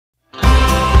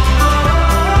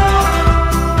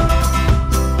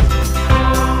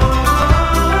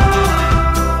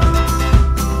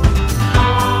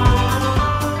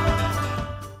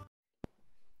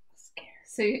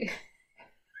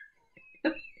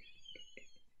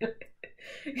You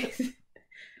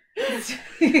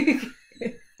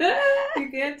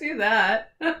can't do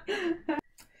that.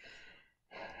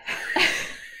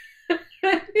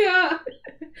 Yeah.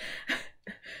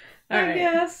 All right.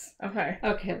 Yes. Okay.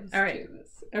 Okay. Let's All right. do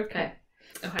this. Okay.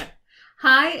 Okay.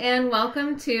 Hi, and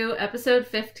welcome to episode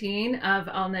 15 of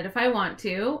I'll Knit If I Want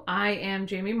To. I am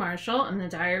Jamie Marshall. I'm the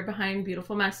dyer behind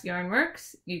Beautiful Mess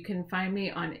Yarnworks. You can find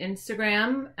me on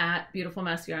Instagram at Beautiful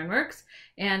Mess Yarnworks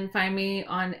and find me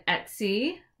on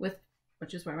Etsy,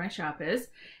 which is where my shop is,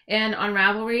 and on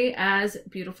Ravelry as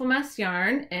Beautiful Mess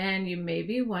Yarn. And you may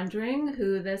be wondering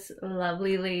who this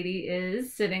lovely lady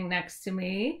is sitting next to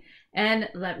me. And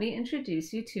let me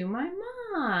introduce you to my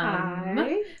mom.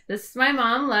 Hi. This is my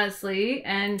mom, Leslie,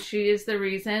 and she is the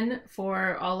reason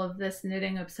for all of this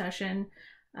knitting obsession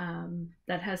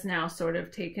that has now sort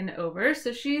of taken over.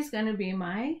 So she's going to be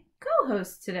my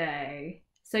co-host today.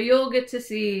 So you'll get to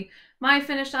see my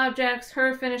finished objects,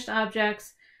 her finished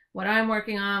objects, what I'm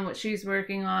working on, what she's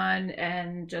working on,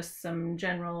 and just some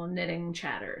general knitting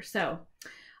chatter. So,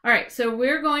 all right, so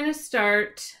we're going to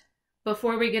start,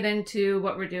 before we get into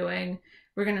what we're doing,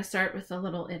 we're going to start with a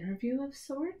little interview of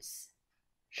sorts.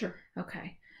 Sure.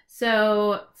 Okay.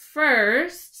 So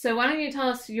first, why don't you tell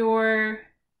us your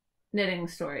knitting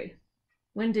story?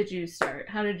 When did you start?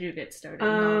 How did you get started in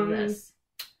all of this?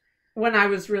 When I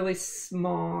was really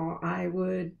small, I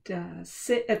would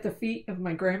sit at the feet of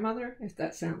my grandmother, if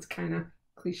that sounds kind of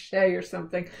cliche or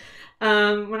something,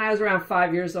 when I was around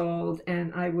 5 years old,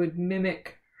 and I would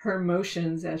mimic her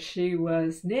motions as she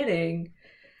was knitting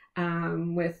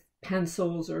with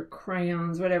pencils or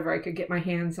crayons, whatever I could get my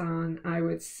hands on. I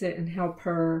would sit and help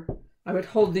her. I would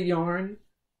hold the yarn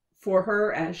for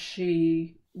her as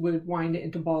she would wind it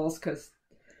into balls, because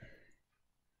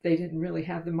they didn't really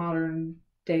have the modern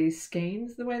day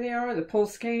skeins the way they are, the pull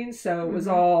skeins. So it was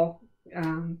all,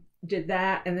 did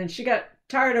that. And then she got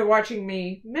tired of watching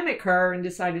me mimic her and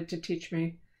decided to teach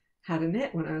me how to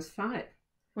knit when I was 5.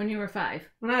 When you were 5?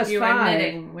 When I was 5. You were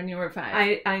knitting when you were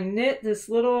 5. I knit this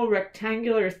little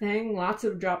rectangular thing, lots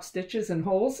of drop stitches and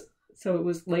holes. So it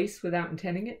was lace without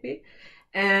intending it to be.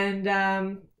 And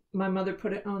my mother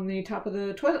put it on the top of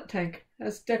the toilet tank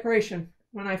as decoration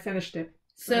when I finished it.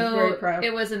 So I was very proud.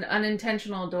 It was an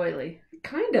unintentional doily.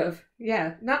 Kind of,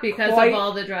 yeah. Not because quite of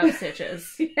all the drop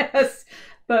stitches. Yes,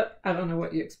 but I don't know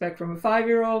what you expect from a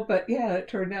 5-year-old, but yeah, it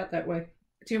turned out that way.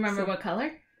 Do you remember what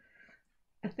color?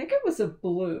 I think it was a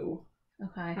blue.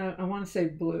 Okay. I want to say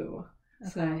blue.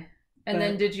 Okay. So, and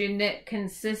then did you knit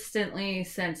consistently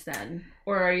since then?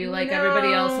 Or are you like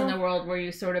everybody else in the world where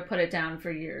you sort of put it down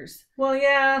for years? Well,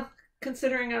 yeah.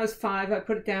 Considering I was 5, I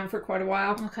put it down for quite a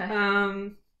while. Okay.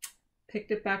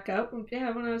 Picked it back up.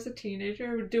 Yeah, when I was a teenager,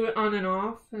 I would do it on and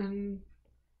off. And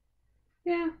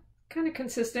yeah, kind of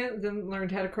consistent. Then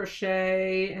learned how to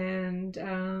crochet and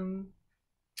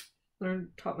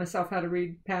taught myself how to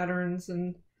read patterns,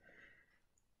 and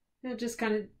just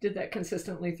kind of did that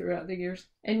consistently throughout the years.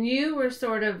 And you were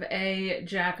sort of a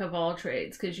jack of all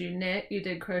trades, because you knit, you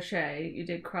did crochet, you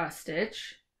did cross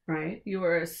stitch. Right. You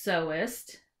were a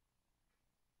sewist.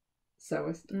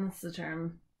 Sewist. That's the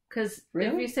term. Because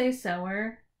Really? if you say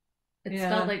sewer, it's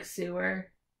spelled like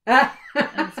sewer. That's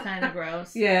It's kind of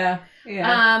gross. Yeah.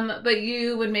 But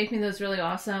you would make me those really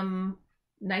awesome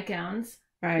nightgowns.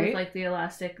 Right. With like the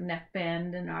elastic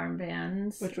neckband and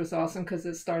armbands. Which was awesome because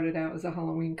it started out as a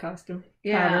Halloween costume.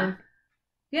 Yeah. Pattern.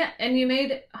 Yeah, and you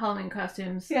made Halloween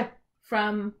costumes. Yeah.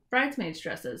 From bridesmaids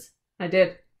dresses. I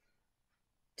did.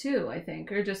 2, I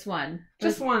think, or just 1.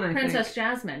 Just 1, I Princess think.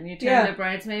 Jasmine. You turned a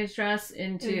bridesmaid's dress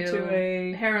into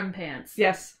a harem pants.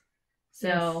 Yes.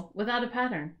 So, without a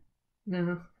pattern.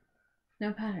 No.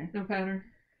 No pattern. No pattern.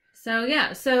 So,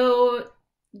 yeah. So,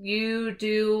 you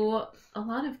do a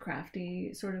lot of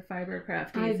crafty, sort of fiber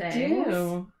crafty things. I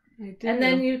do. And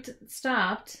then you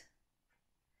stopped.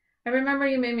 I remember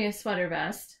you made me a sweater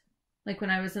vest, like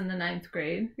when I was in the 9th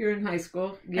grade. You're in high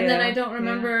school. Yeah. And then I don't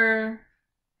remember...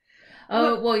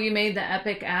 Oh, well, you made the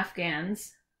epic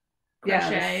Afghans.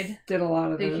 Crocheted. Yes, did a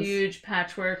lot of the those. huge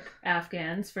patchwork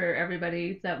Afghans for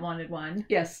everybody that wanted one.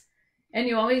 Yes. And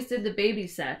you always did the baby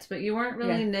sets, but you weren't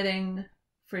really knitting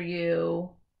for you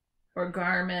or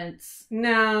garments.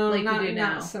 No, like you do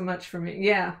now. Not so much for me.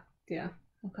 Yeah.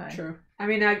 Okay. True. I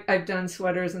mean, I've done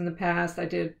sweaters in the past. I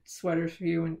did sweaters for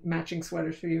you and matching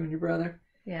sweaters for you and your brother.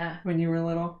 Yeah. When you were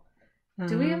little.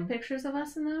 Do we have pictures of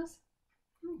us in those?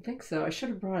 I don't think so. I should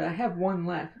have brought it. I have one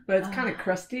left, but it's kind of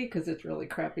crusty because it's really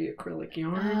crappy acrylic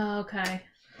yarn. Oh, okay.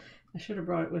 I should have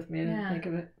brought it with me. I didn't think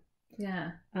of it.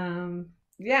 Yeah.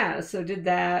 Yeah, so did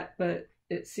that, but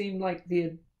it seemed like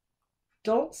the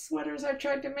adult sweaters I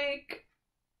tried to make,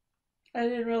 I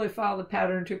didn't really follow the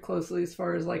pattern too closely as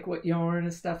far as like what yarn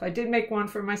and stuff. I did make one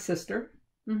for my sister.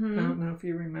 Mm-hmm. I don't know if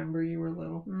you remember, you were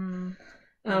little.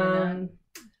 Mm.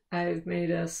 I've made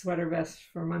a sweater vest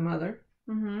for my mother.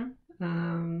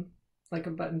 Mm-hmm. Like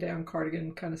a button-down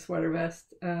cardigan kind of sweater vest.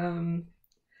 And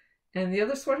the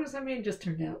other sweaters I made just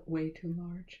turned out way too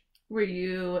large. Were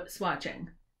you swatching?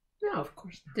 No, of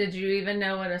course not. Did you even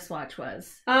know what a swatch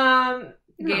was? No.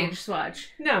 Gauge swatch.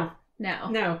 No.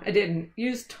 No, I didn't.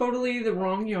 Used totally the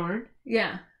wrong yarn.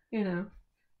 Yeah. You know.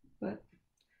 But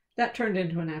that turned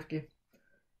into an Afghan.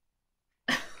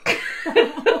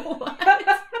 What?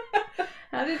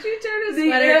 How did you turn a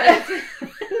sweater into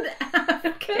an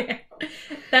Afghan?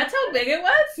 That's how big it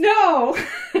was? No.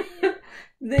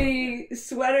 The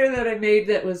sweater that I made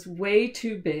that was way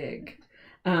too big.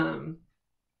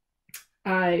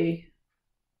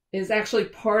 Is actually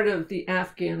part of the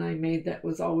Afghan I made that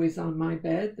was always on my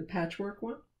bed, the patchwork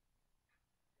one.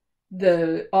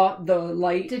 The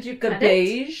light, did you the cut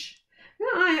beige. No,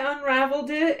 I unraveled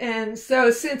it, and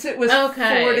so since it was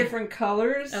 4 different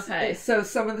colors, so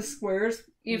some of the squares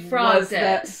you frogged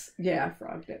it. Yeah, I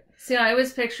frogged it. See, I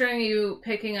was picturing you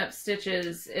picking up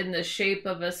stitches in the shape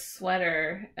of a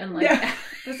sweater, and like I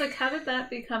was like, how did that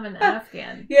become an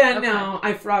Afghan? Yeah, no,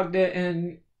 I frogged it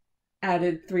and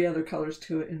added 3 other colors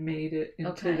to it and made it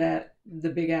into the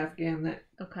big Afghan that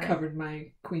covered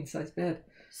my queen size bed.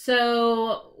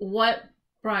 So what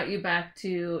brought you back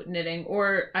to knitting?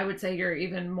 Or I would say you're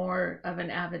even more of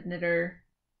an avid knitter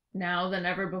now than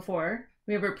ever before.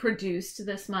 Have you ever produced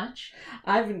this much?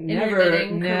 I've never.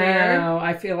 Career?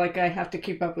 I feel like I have to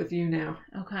keep up with you now.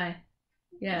 Okay.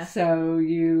 Yeah. So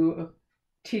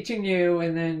teaching you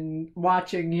and then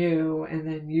watching you, and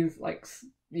then you've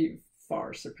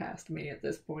far surpassed me at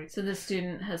this point. So the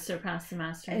student has surpassed the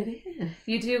master. It is.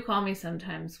 You do call me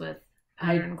sometimes with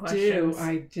pattern questions.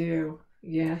 I do.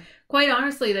 Yeah. Quite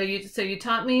honestly, though, you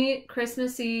taught me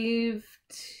Christmas Eve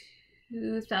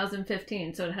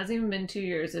 2015, so it hasn't even been 2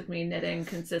 years of me knitting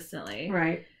consistently.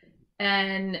 Right.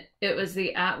 And it was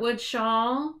the Atwood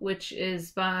Shawl, which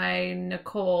is by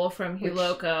Nicole from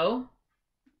Huloko.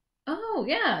 Oh,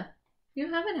 yeah.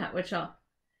 You have an Atwood Shawl.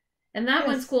 And that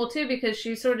one's cool, too, because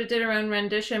she sort of did her own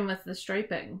rendition with the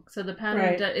striping. So the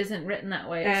pattern isn't written that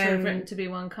way. It's sort of written to be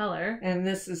one color. And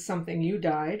this is something you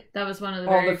dyed. That was one of the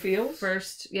one of the very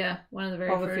first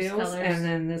colors. And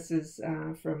then this is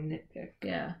from Knit Pick.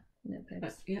 Yeah, Knit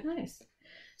Picks. Yeah. Nice.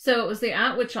 So it was the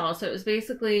Atwood Shawl. So it was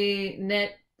basically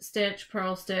knit, stitch,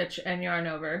 purl stitch, and yarn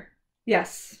over.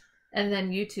 Yes. And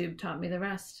then YouTube taught me the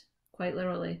rest, quite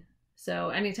literally. So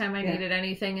anytime I needed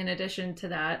anything in addition to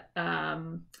that,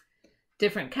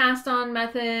 different cast-on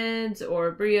methods or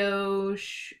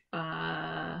brioche.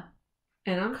 And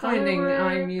I'm finding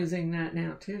I'm using that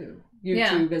now too.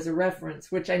 YouTube as a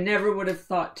reference, which I never would have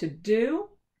thought to do.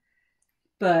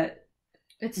 But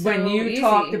it's when you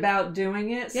talked about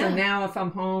doing it, so now if I'm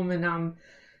home and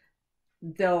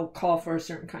they'll call for a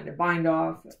certain kind of bind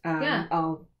off,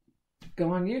 I'll go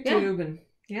on YouTube and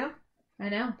I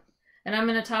know. And I'm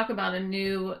going to talk about a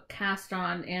new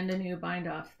cast-on and a new bind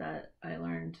off that I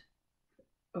learned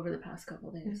over the past couple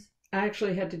of days. I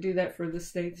actually had to do that for the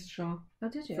Staithes shawl. Oh,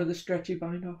 did you? For the stretchy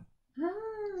bind off.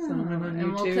 Oh. So I went on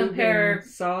YouTube we'll compare, and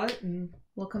saw it. And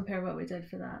we'll compare what we did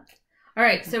for that. All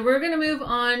right, so we're going to move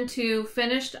on to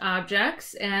finished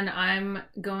objects, and I'm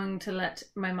going to let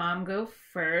my mom go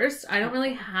first. I don't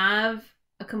really have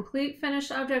a complete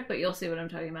finished object, but you'll see what I'm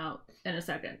talking about in a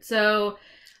second. So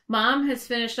Mom has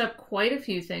finished up quite a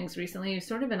few things recently. You've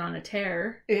sort of been on a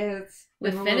tear. Yeah, it's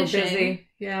with been finishing. A little busy.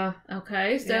 Yeah.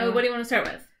 Okay, so what do you want to start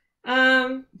with?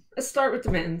 Let's start with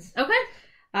the mittens. Okay.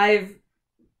 I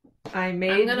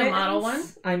made I'm gonna mittens. model one.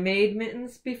 I made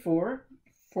mittens before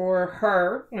for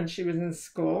her when she was in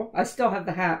school. I still have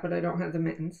the hat, but I don't have the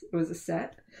mittens. It was a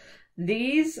set.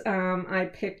 These, I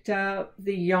picked up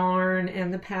the yarn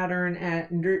and the pattern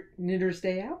at Knitter's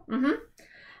Day Out. Mm-hmm.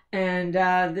 And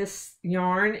this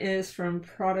yarn is from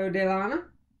Prado de Lana.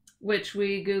 Which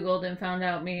we Googled and found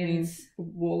out means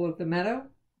wool of the meadow.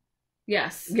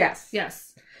 Yes. Yes.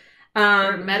 Yes.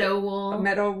 Or meadow wool.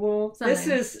 Meadow wool. Something. This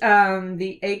is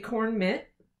the Acorn mitt,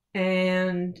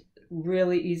 and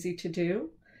really easy to do.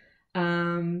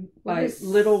 By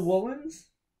Little Woolens.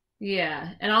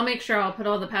 Yeah, and I'll make sure I'll put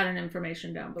all the pattern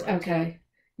information down below. Okay.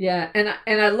 Yeah,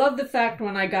 and I love the fact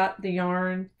when I got the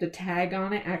yarn, the tag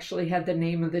on it actually had the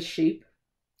name of the sheep.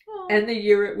 Aww. And the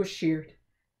year it was sheared.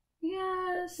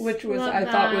 Yes. Which was I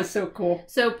thought was so cool.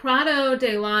 So Prado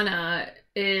de Lana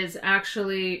is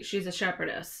actually, she's a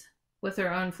shepherdess with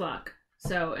her own flock.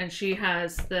 So, and she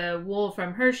has the wool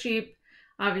from her sheep,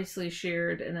 obviously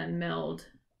sheared and then milled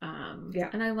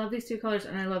And I love these two colors,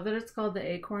 and I love that it's called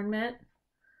the Acorn Mitt.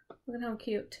 Look at how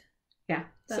cute. Yeah,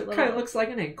 so it kind of looks like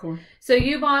an acorn. So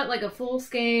you bought like a full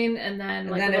skein, and then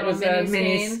like a little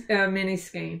mini skein. Mini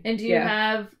skein. And do you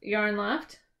have yarn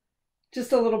left?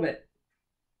 Just a little bit.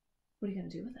 What are you gonna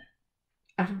do with it?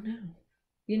 I don't know.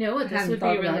 You know what this would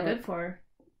be really good for?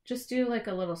 Just do like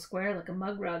a little square, like a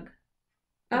mug rug.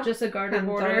 Just a garter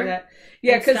border.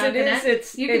 Yeah, because it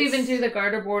is. You could even do the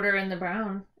garter border in the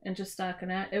brown and just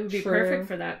stockinette. It would be perfect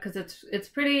for that because it's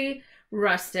pretty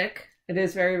rustic. It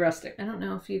is very rustic. I don't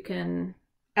know if you can.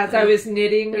 As I was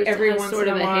knitting, every once in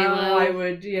a while, I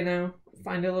would,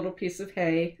 find a little piece of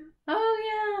hay.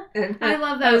 Oh yeah, and I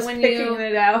love that I was picking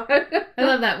it out. I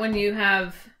love that when you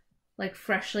have like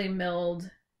freshly milled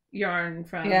yarn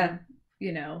from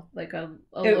like a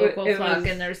local flock,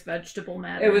 and there's vegetable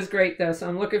matter. It was great though, so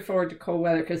I'm looking forward to cold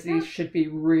weather because these should be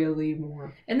really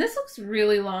warm. And this looks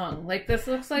really long. Like this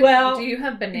looks like. Well, do you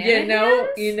have banana hands?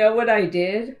 You know what I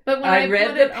did? But when I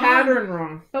read the pattern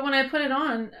wrong. But when I put it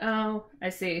on, oh, I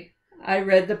see. I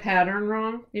read the pattern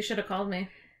wrong. You should have called me.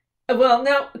 Well,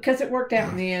 no, because it worked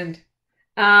out in the end.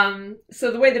 So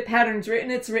the way the pattern's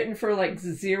written, it's written for like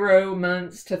 0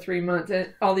 months to 3 months,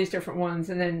 and all these different ones.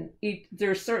 And then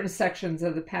there's certain sections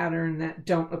of the pattern that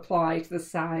don't apply to the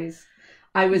size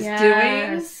I was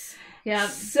doing. Yeah.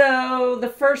 So the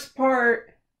first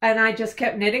part, and I just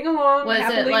kept knitting along, was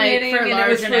happily it like knitting, for and large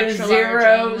it was and for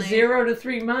extra zero to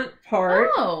 3 month part.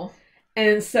 Oh.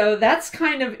 And so that's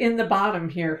kind of in the bottom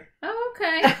here. Oh,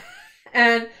 okay.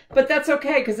 But that's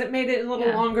okay because it made it a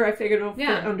little longer. I figured it'll fit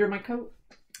under my coat.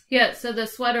 Yeah, so the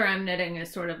sweater I'm knitting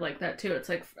is sort of like that too. It's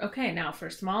like, okay, now for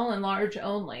small and large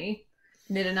only,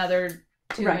 knit another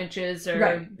 2 inches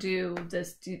or do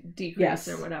this decrease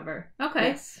or whatever.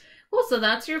 Okay. Yes. Well, so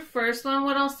that's your first one.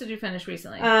 What else did you finish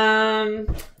recently?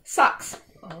 Socks.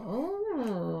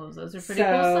 Oh, those are pretty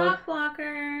cool sock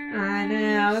blockers. I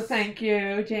know. Thank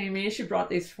you, Jamie. She brought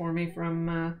these for me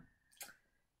from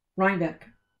Rhinebeck.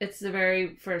 It's the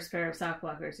very first pair of sock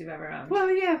blockers you've ever owned.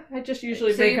 Well, yeah. I just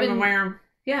usually make them and wear them.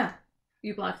 Yeah.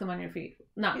 You block them on your feet.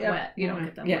 Not wet. You don't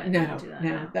get them wet.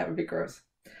 No, that would be gross.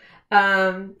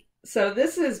 So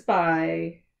this is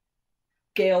by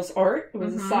Gale's Art. It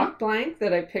was a sock blank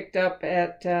that I picked up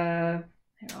at Here,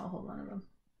 I'll hold one of them.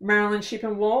 Maryland Sheep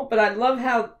and Wool. But I love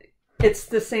how it's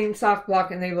the same sock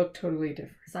block and they look totally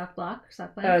different. Sock block?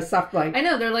 Sock blank? Sock blank. I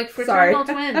know, they're like fraternal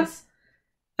twins.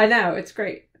 I know, it's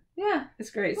great. Yeah. It's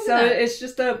great. So it's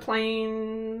just a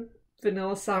plain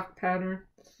vanilla sock pattern.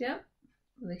 Yep.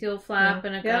 The heel flap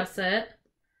and a gusset.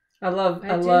 I love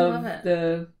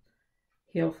the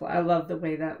heel flap. I love the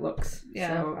way that looks.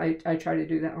 Yeah. So I try to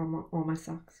do that on all my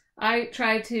socks. I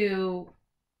tried to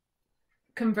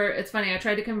convert. It's funny. I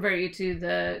tried to convert you to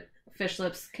the Fish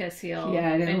Lips Kiss heel.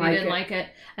 Yeah, and you didn't like it.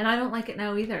 And I don't like it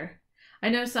now either. I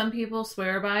know some people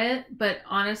swear by it, but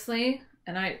honestly,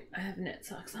 and I have knit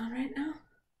socks on right now.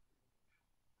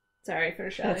 Sorry for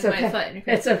shoving my foot in your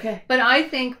face. It's okay. But I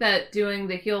think that doing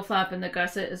the heel flap and the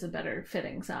gusset is a better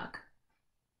fitting sock.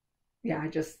 Yeah, I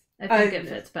think it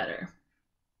fits better.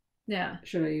 Yeah.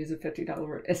 Should I use a $50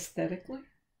 word? Aesthetically?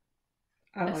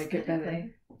 I like it better.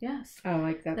 Yes. I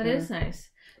like that better. That is nice.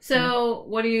 So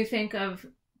what do you think of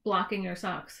blocking your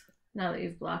socks now that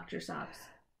you've blocked your socks?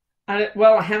 I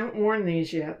haven't worn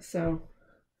these yet, so...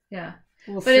 Yeah.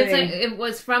 We'll but see. It's like it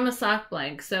was from a sock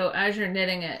blank, so as you're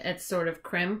knitting it, it's sort of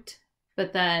crimped,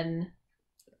 but then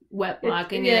wet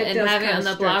blocking it and having it on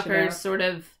the blockers sort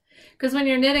of, because when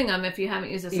you're knitting them, if you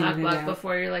haven't used a sock block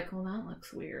before, you're like, well, that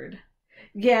looks weird.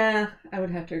 Yeah, I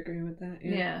would have to agree with that.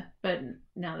 Yeah, but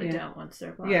now they don't once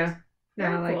they're blocked. Yeah, no,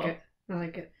 I like it. I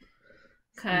like it.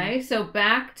 Okay, so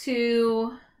back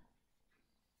to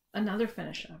another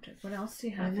finished object. What else do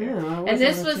you have here? And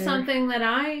this was something that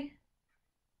I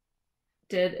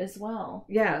did as well.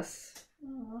 Yes.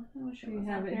 Oh, I wish you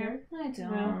have it here. I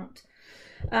don't.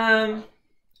 No.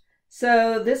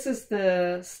 So this is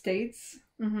the Staithes.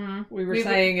 Mm-hmm. We were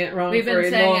saying it wrong for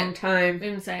a long time.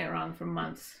 We've been saying it wrong for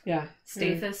months. Yeah.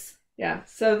 Staithes. Yeah.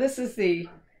 So this is the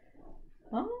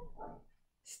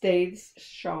Staithes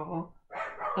shawl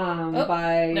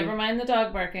by... Never mind the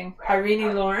dog barking.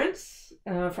 Irina Lawrence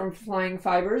from Flying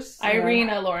Fibres.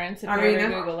 Irina Lawrence, if you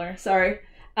ever Google her. Sorry.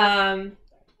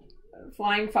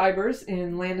 Flying Fibres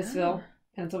in Landisville,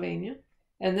 Pennsylvania.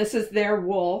 And this is their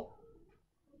wool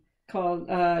called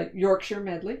Yorkshire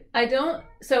Medley.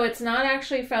 So it's not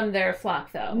actually from their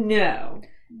flock, though. No.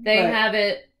 They have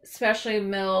it specially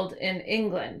milled in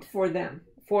England. For them.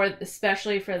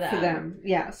 Especially for them. For them,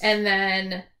 yes. And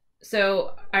then,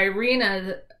 so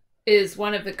Irina is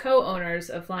one of the co-owners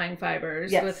of Flying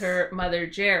Fibres Yes. with her mother,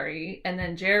 Jerry. And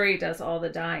then Jerry does all the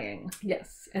dyeing.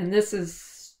 Yes. And this is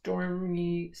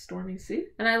Stormy Sea.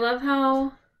 And I love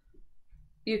how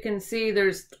you can see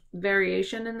there's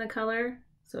variation in the color.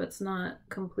 So it's not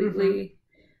completely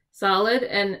solid.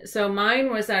 And so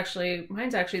mine's actually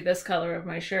this color of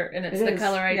my shirt. And it's the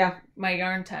color my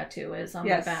yarn tattoo is on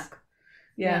my back.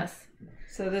 Yeah. Yes.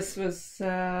 So this was...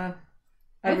 I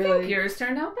think yours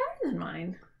turned out better than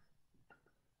mine.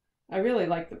 I really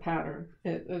like the pattern.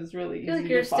 It was really easy like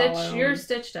to follow. Your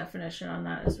stitch definition on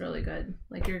that is really good.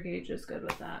 Like your gauge is good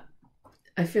with that.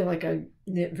 I feel like I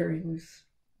knit very loose.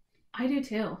 I do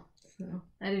too. So.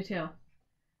 I do too.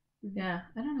 Yeah,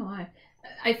 I don't know why.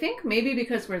 I think maybe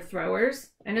because we're throwers.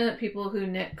 I know that people who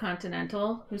knit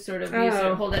continental, who sort of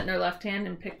hold it in their left hand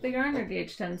and pick the yarn, their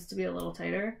gauge tends to be a little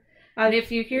tighter. And if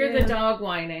you hear the dog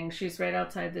whining, she's right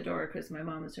outside the door because my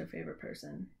mom is her favorite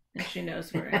person. And she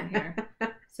knows we're in here.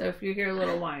 So if you hear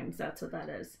little whines, that's what that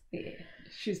is. Yeah,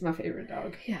 she's my favorite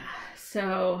dog. Yeah.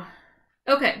 So,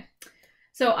 okay.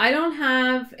 So I don't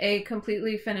have a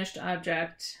completely finished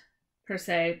object per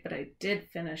se, but I did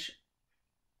finish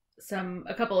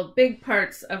a couple of big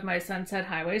parts of my Sunset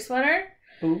Highway sweater.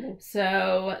 Ooh.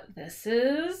 So this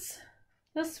is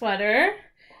the sweater,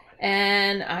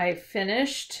 and I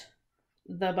finished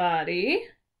the body,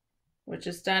 which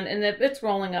is done, and it's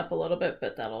rolling up a little bit,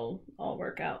 but that'll all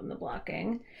work out in the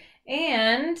blocking.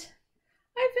 And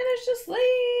I finished a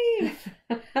sleeve.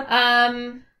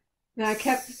 Now I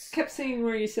kept seeing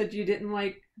where you said you didn't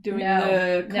like doing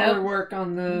the color work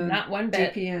on the not one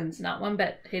bit. GPNs. Not one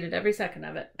bit. Hated every second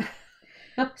of it.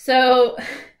 So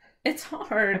it's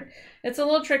hard. It's a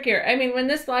little trickier. I mean, when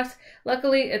this blocks,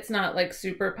 luckily it's not like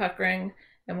super puckering.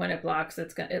 And when it blocks,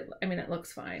 it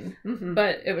looks fine. Mm-hmm.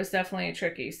 But it was definitely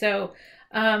tricky. So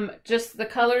just the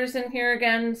colors in here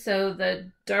again. So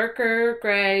the darker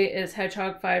gray is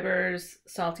Hedgehog Fibres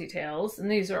Salty Tails. And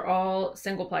these are all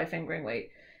single ply fingering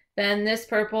weight. Then this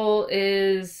purple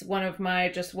is one of my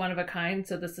just one of a kind.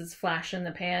 So this is Flash in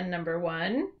the Pan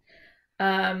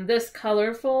 #1. This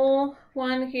colorful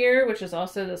one here, which is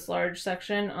also this large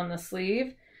section on the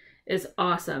sleeve, is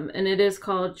awesome. And it is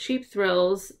called Cheap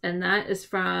Thrills. And that is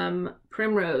from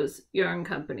Primrose Yarn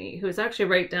Company, who is actually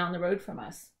right down the road from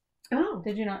us. Oh.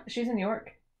 Did you not? She's in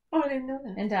York. Oh, I didn't know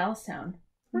that. In Dallastown.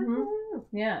 Mm-hmm. Oh.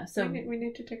 Yeah. So we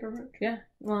need to take a road trip. Yeah.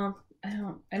 Well,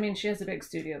 I mean, she has a big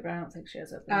studio, but I don't think she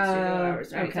has open studio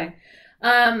hours or anything.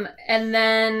 And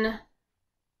then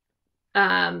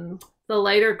the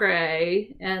lighter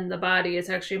gray and the body is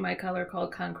actually my color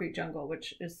called Concrete Jungle,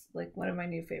 which is like one of my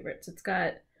new favorites. It's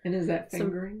got... And is that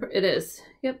fingering? It is.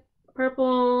 Yep.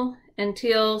 Purple and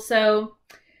teal. So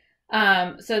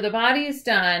the body's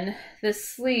done. The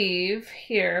sleeve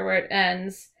here where it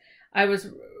ends, I was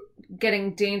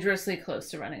getting dangerously close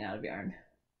to running out of yarn.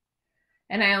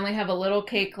 And I only have a little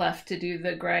cake left to do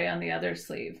the gray on the other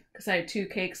sleeve because I had 2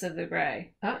 cakes of the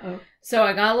gray. Uh-oh. So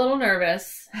I got a little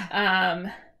nervous.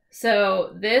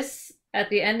 So this, at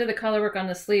the end of the color work on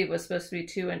the sleeve, was supposed to be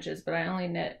 2 inches, but I only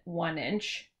knit 1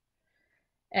 inch.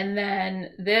 And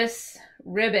then this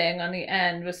ribbing on the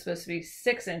end was supposed to be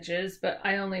 6 inches, but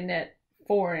I only knit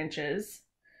 4 inches.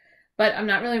 But I'm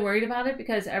not really worried about it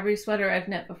because every sweater I've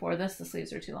knit before this, the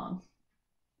sleeves are too long.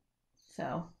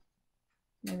 So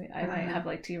maybe I might have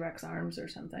like T-Rex arms or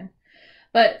something.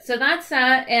 But so that's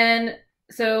that. And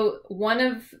so one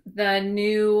of the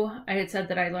new, I had said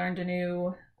that I learned a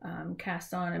new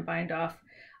cast on and bind off.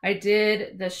 I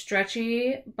did the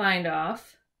stretchy bind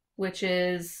off, which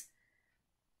is...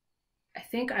 I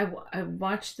think I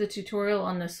watched the tutorial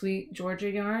on the Sweet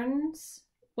Georgia Yarns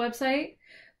website,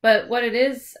 but what it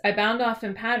is, I bound off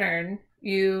in pattern.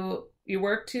 You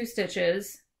work 2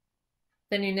 stitches,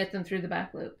 then you knit them through the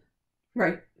back loop.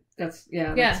 Right. That's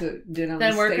what did on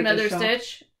then work another Shawl.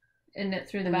 Stitch and knit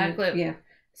through the back loop. Yeah.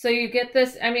 So you get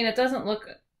this. I mean, it doesn't look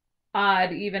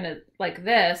odd even like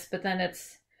this, but then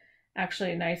it's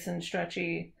actually nice and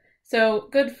stretchy. So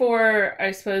good for,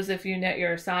 I suppose, if you knit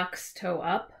your socks toe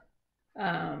up.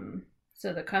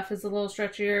 So the cuff is a little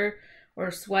stretchier,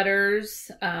 or sweaters,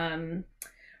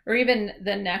 or even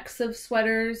the necks of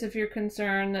sweaters if you're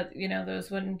concerned that,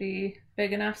 those wouldn't be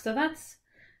big enough. So that's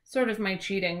sort of my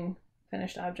cheating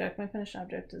finished object. My finished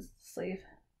object is the sleeve.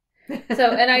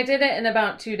 So, and I did it in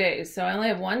about 2 days. So I only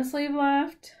have 1 sleeve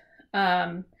left.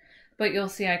 But you'll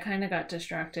see I kind of got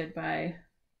distracted by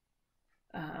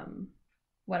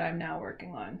what I'm now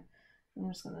working on.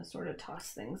 I'm just going to sort of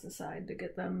toss things aside to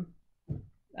get them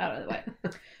out of the way.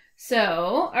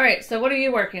 So, all right. So what are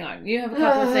you working on? You have a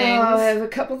couple of things. I have a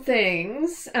couple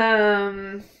things.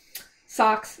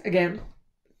 Socks again.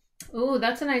 Ooh,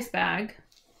 that's a nice bag.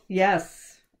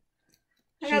 Yes.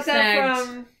 I got that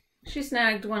from... She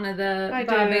snagged one of the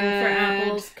Bobbing for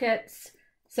Apples kits.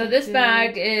 So this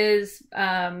bag is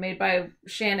made by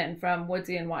Shannon from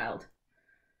Woodsy and Wild.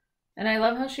 And I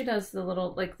love how she does the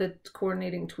little, like, the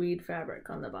coordinating tweed fabric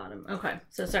on the bottom. Okay,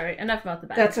 so sorry, enough about the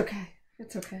bag. That's okay.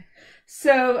 It's okay.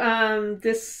 So,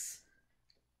 this...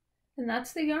 And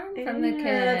that's the yarn from the kit.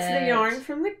 That's the yarn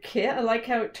from the kit. I like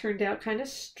how it turned out kind of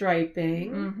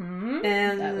striping. Mm-hmm.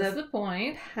 And that was the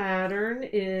point. Pattern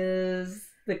is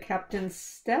the Captain's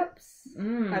Steps,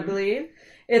 I believe.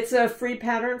 It's a free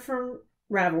pattern from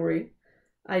Ravelry.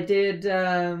 I did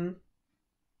a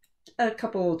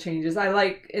couple of changes. I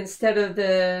like, instead of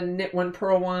the knit one,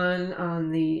 purl one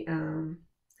on the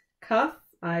cuff,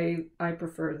 I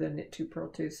prefer the knit two, purl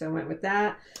two. So I went with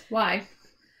that. Why?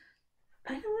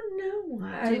 I don't know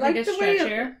why. Do you think it's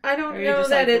stretchier? I don't know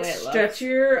that it's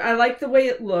stretchier. I like the way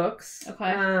it looks.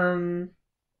 Okay.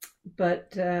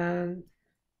 But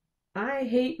I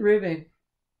hate ribbing.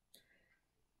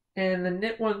 And the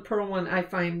knit one, purl one, I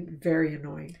find very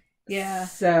annoying. Yeah.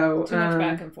 So too much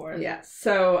back and forth. Yeah.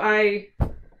 So I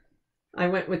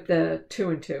went with the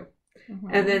 2 and 2. Mm-hmm.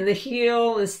 And then the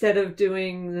heel, instead of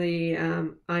doing the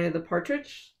Eye of the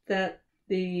Partridge that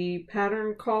the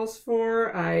pattern calls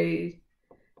for, I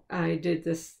did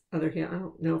this other heel. I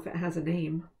don't know if it has a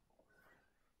name.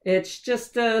 It's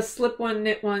just a slip one,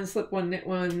 knit one, slip one, knit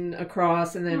one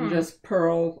across, and then just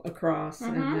purl across,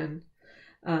 and then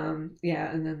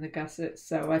and then the gusset.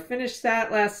 So I finished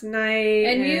that last night.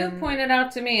 And you pointed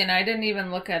out to me, and I didn't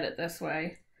even look at it this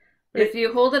way. But if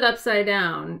you hold it upside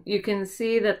down, you can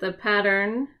see that the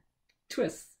pattern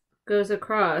twists, goes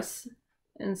across,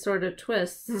 and sort of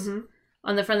twists.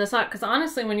 On the front of the sock. Because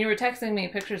honestly, when you were texting me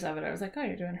pictures of it, I was like, oh,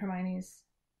 you're doing Hermione's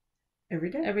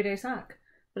everyday sock.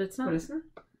 But it's not. But it's not.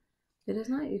 It is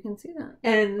not. You can see that.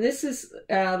 And this is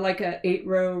like a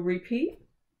 8-row repeat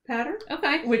pattern.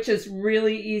 Okay. Which is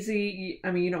really easy.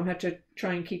 I mean, you don't have to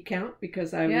try and keep count,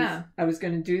 because I was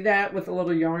going to do that with a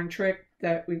little yarn trick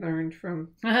that we learned from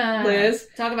Liz.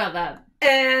 Talk about that.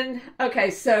 And,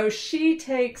 okay, so she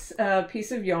takes a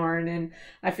piece of yarn, and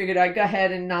I figured I'd go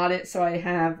ahead and knot it so I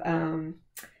have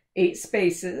 8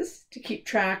 spaces to keep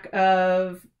track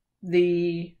of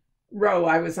the row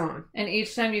I was on. And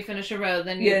each time you finish a row,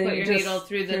 then you put your needle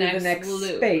through the next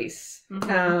loop. Space.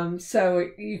 So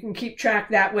you can keep track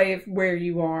that way of where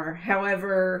you are.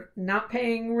 However, not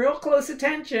paying real close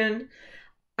attention,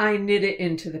 I knit it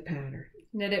into the pattern.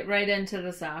 Knit it right into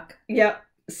the sock. Yep.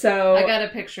 So I got a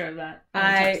picture of that in a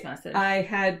text message. I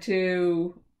had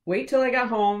to wait till I got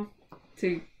home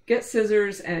to get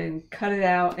scissors and cut it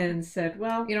out, and said,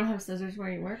 well... You don't have scissors where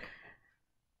you work?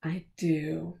 I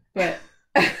do, but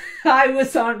I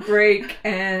was on break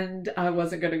and I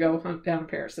wasn't going to go hunt down a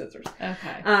pair of scissors.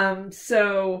 Okay.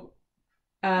 So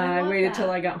I waited till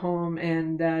I got home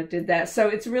and did that. So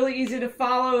it's really easy to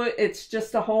follow. It's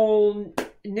just a whole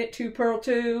knit 2, purl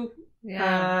 2.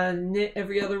 Knit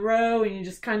every other row, and you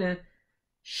just kind of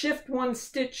shift 1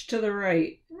 stitch to the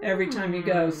right every time you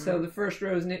go. So the first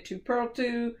row is knit 2, purl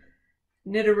 2,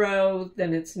 knit a row,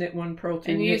 then it's knit 1, purl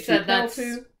 2, and you knit said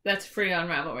 2, that's free on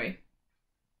Ravelry.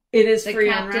 It is free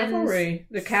on Ravelry.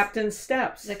 The Captain's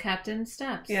Steps. The Captain's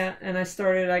Steps. Yeah, and I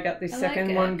got the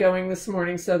second one going this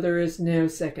morning, so there is no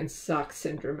second sock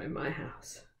syndrome in my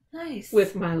house. Nice.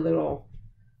 With my little...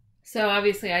 So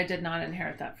obviously I did not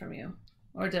inherit that from you.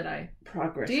 Or did I?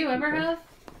 Progress. Do you ever have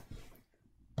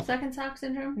second sock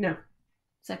syndrome? No.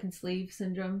 Second sleeve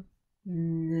syndrome?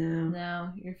 No.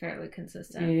 No, you're fairly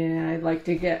consistent. Yeah, I'd like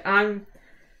to get...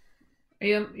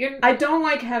 You're... I don't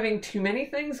like having too many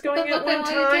things going at one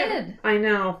time. You did. I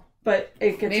know, but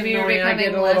it gets Maybe annoying. You're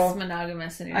becoming less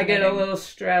monogamous. I get a little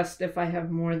stressed if I have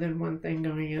more than one thing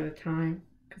going at a time,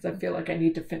 because I feel like I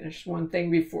need to finish one thing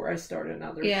before I start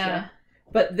another. Yeah. So.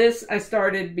 But this I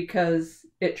started because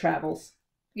it travels.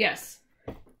 Yes.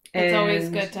 It's always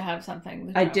good to have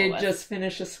something. I did just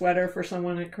finish a sweater for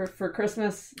someone for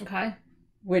Christmas. Okay.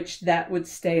 Which that would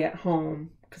stay at home,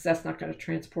 because that's not going to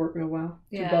transport real well.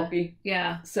 Yeah. Too bulky.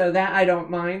 Yeah. So that I don't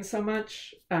mind so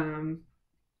much. All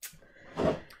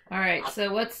right.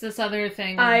 So what's this other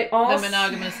thing the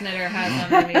monogamous knitter has on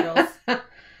her needles?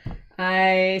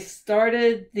 I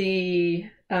started the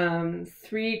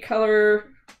 3-color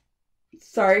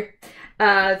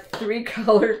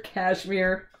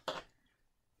cashmere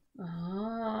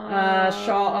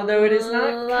shawl, although it is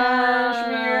not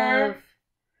cashmere.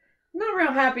 I'm not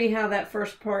real happy how that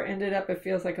first part ended up. It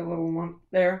feels like a little lump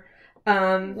there.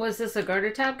 Was this a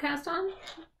garter tab cast on?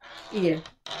 Yeah.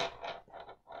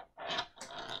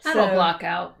 That'll block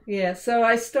out. Yeah, so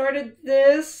I started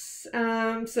this.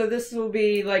 So this will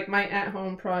be like my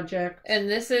at-home project. And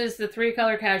this is the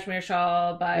 3-color cashmere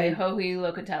shawl by Joji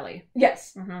Locatelli.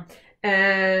 Yes.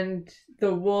 And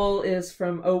the wool is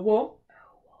from Wool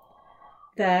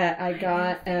that I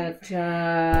got at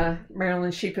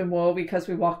Maryland Sheep and Wool, because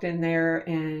we walked in there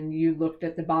and you looked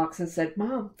at the box and said,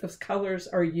 "Mom, those colors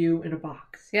are you in a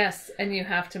box." Yes, and you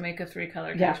have to make a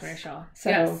 3-color cashmere shawl.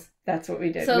 So that's what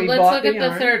we did. So let's look at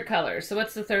the third color. So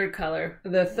what's the third color?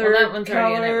 The third that one's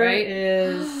color already in it, right?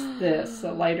 is this,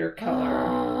 a lighter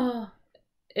color.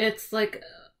 It's like,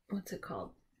 what's it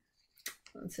called?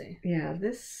 Let's see. Yeah,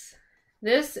 this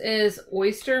is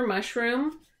oyster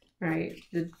mushroom. Right.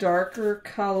 The darker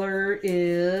color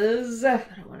is... I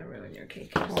don't want to ruin your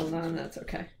cake. Hold on, that's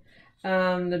okay.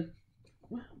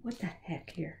 What the heck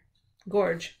here?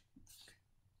 Gorge.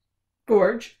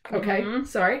 Okay,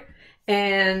 sorry.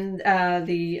 And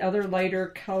the other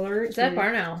lighter color is that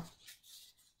Barn Owl?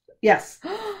 Yes.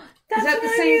 That's is that the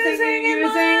same thing you're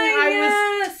using?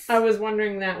 Yes. I was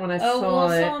wondering that when I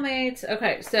saw it. Soulmates.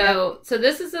 Okay, so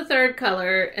this is the third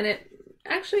color, and it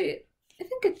actually, I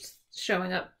think it's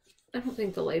showing up. I don't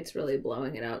think the light's really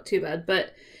blowing it out too bad,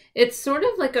 but it's sort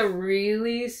of like a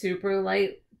really super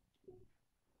light.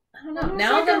 I don't know. Almost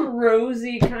now like a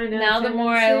rosy kind of. Now the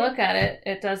more I look at it,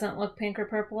 it doesn't look pink or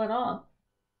purple at all.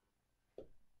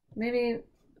 Maybe.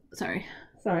 Sorry.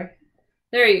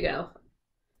 There you go.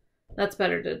 That's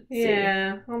better to see.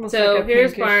 Yeah, almost so like a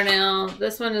here's pinkish. Barn Owl.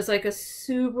 This one is like a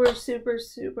super, super,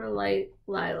 super light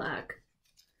lilac.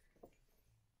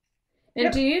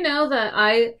 And do you know that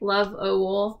I love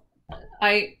wool?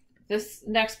 This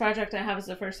next project I have is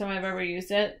the first time I've ever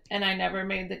used it, and I never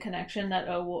made the connection that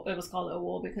wool, it was called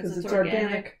wool because it's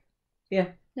organic. Yeah.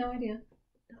 No idea.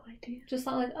 Just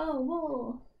thought like,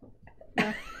 wool.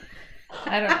 No.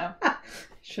 I don't know.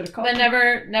 Should have called. But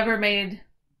never made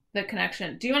the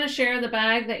connection. Do you want to share the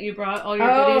bag that you brought all your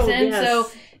goodies in? Yes. So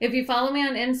if you follow me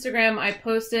on Instagram, I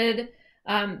posted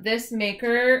this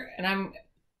maker, and I'm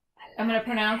going to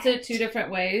pronounce it 2 different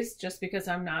ways just because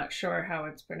I'm not sure how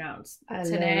it's pronounced.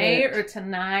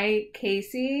 Tannei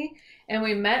Casey. And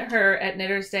we met her at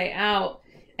Knitter's Day Out.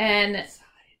 And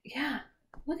yeah,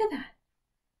 look at that.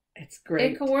 It's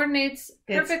great. It coordinates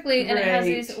perfectly, and it has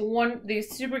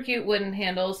these super cute wooden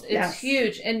handles. It's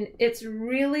huge, and it's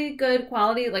really good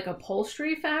quality, like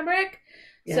upholstery fabric.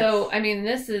 Yes. So, I mean,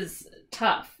 this is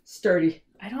tough. Sturdy.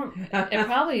 It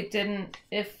probably didn't,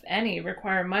 if any,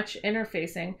 require much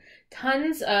interfacing.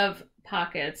 Tons of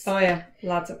pockets. Oh yeah,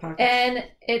 lots of pockets. And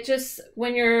it just,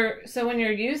 when you're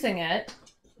using it,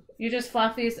 you just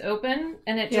flop these open,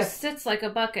 and it just sits like a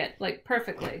bucket, like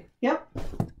perfectly. Yep.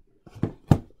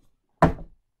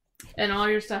 And all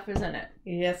your stuff is in it.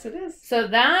 Yes, it is. So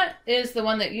that is the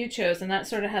one that you chose, and that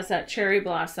sort of has that cherry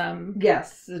blossom.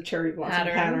 Yes, the cherry blossom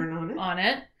pattern on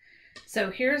it. So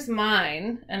here's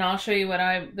mine, and I'll show you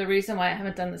the reason why I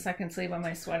haven't done the second sleeve on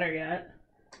my sweater yet.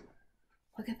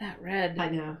 Look at that red. I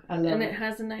know. I love it. And it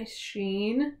has a nice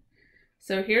sheen.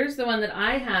 So here's the one that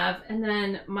I have, and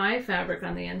then my fabric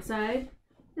on the inside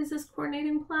is this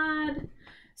coordinating plaid.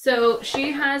 So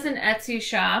she has an Etsy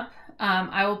shop.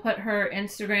 I will put her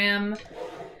Instagram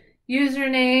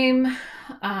username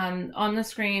on the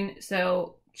screen,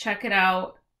 so check it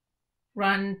out.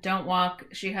 Run, don't walk.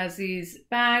 She has these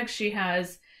bags. She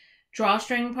has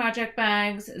drawstring project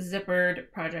bags,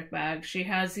 zippered project bags. She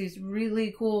has these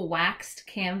really cool waxed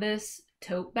canvas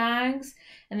tote bags,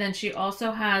 and then she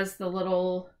also has the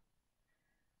little,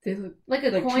 like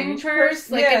a coin purse.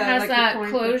 Like it has like that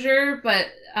closure, but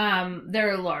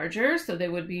they're larger, so they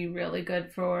would be really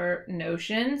good for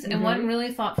notions. And one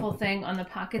really thoughtful thing on the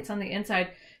pockets on the inside,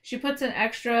 she puts an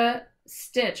extra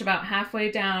stitch about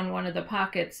halfway down one of the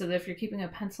pockets, so that if you're keeping a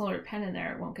pencil or a pen in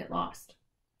there, it won't get lost.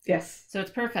 Yes. So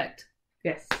it's perfect.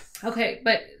 Yes. Okay,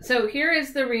 but so here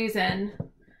is the reason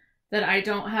that I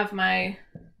don't have my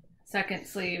second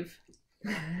sleeve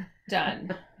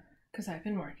done, because I've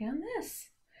been working on this.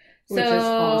 Which is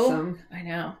awesome. I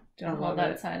know. Don't hold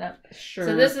that side up. Sure.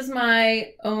 So this is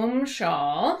my Nome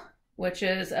shawl, which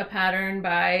is a pattern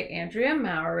by Andrea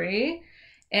Mowry.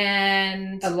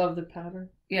 And I love the pattern.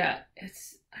 Yeah,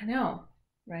 I know,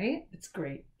 right? It's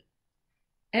great.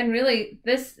 And really,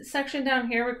 this section down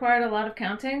here required a lot of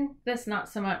counting. This, not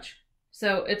so much.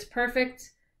 So it's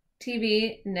perfect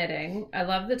TV knitting. I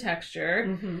love the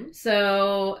texture.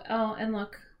 So, and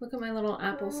look at my little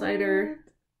apple cider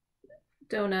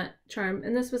donut charm.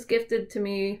 And this was gifted to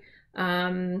me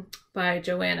by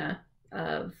Joanna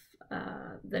of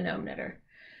the Nome Knitter.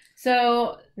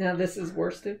 So now this is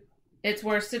worsted. It's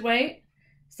worsted weight.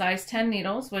 size 10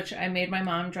 needles, which I made my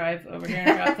mom drive over here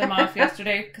and drop them off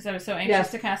yesterday because I was so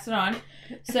anxious to cast it on.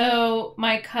 So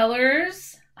my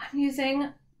colors, I'm using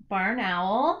Barn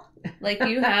Owl, like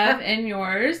you have in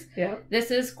yours. Yep.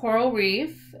 This is Coral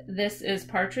Reef, this is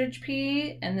Partridge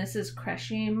Pea, and this is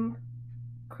Kreshim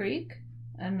Creek.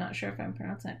 I'm not sure if I'm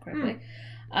pronouncing that correctly.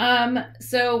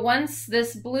 So once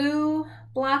this blue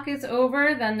block is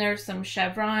over, then there's some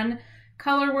chevron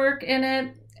color work in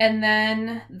it. And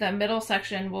then the middle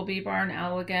section will be Barn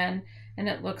Owl again. And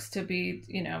it looks to be,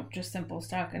 you know, just simple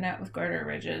stockinette with garter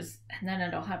ridges. And then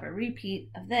it'll have a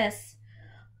repeat of this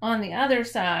on the other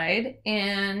side.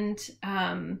 And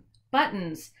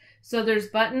buttons. So there's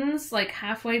buttons like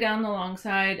halfway down the long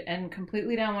side and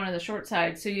completely down one of the short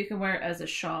sides. So you can wear it as a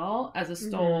shawl, as a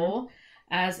stole,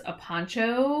 as a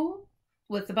poncho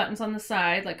with the buttons on the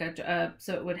side, like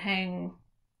so it would hang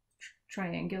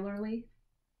triangularly.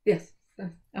 Yes.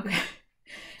 Okay.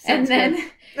 And then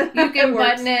you can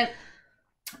button it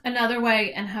another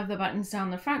way and have the buttons down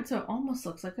the front, so it almost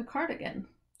looks like a cardigan.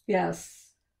 Yes.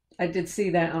 I did see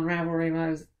that on Ravelry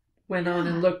when I went on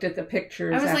and looked at the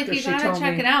pictures. I was like, you gotta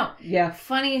check it out. Yeah.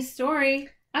 Funny story.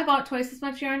 I bought twice as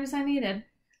much yarn as I needed.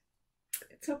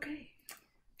 It's okay.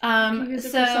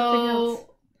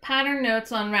 So pattern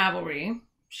notes on Ravelry.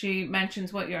 She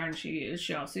mentions what yarn she used.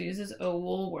 She also uses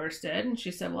wool worsted. And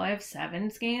she said, well, I have 7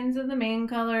 skeins of the main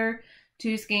color,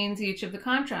 2 skeins each of the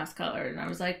contrast color. And I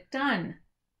was like, done.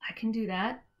 I can do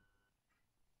that.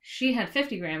 She had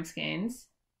 50 gram skeins.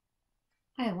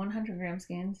 I have 100 gram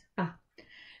skeins.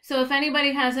 So if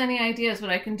anybody has any ideas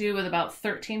what I can do with about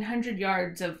 1,300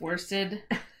 yards of worsted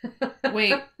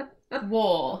weight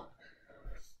wool,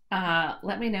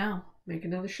 let me know. Make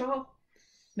another shawl.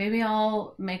 Maybe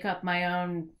I'll make up my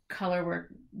own color work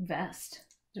vest.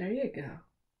 There you go.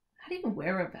 How do you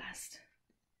wear a vest?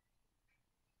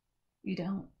 You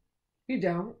don't. You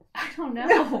don't? I don't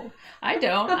know. I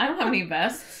don't have any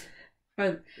vests.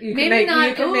 Maybe not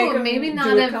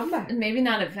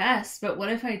a vest, but what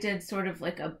if I did sort of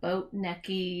like a boat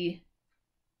necky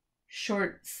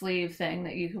short sleeve thing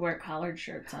that you could wear collared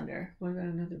shirts under? What about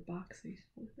another boxy?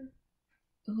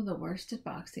 Ooh, the worsted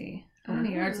boxy. How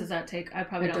many yards does that take? I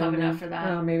probably don't have enough for that.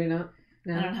 Oh, maybe not.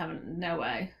 No. I don't have, no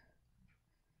way.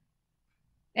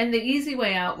 And the easy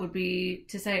way out would be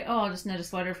to say, oh, I'll just knit a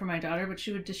sweater for my daughter, but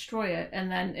she would destroy it,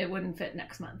 and then it wouldn't fit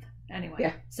next month anyway.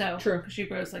 Yeah, so true. She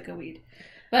grows like a weed.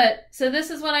 But, so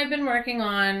this is what I've been working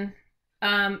on,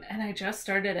 and I just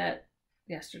started it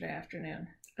yesterday afternoon.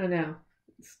 I know.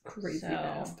 It's crazy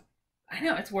fast. I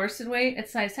know, it's worsted weight,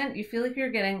 it's size 10. You feel like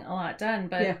you're getting a lot done,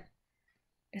 but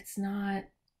it's not,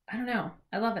 I don't know.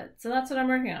 I love it. So that's what I'm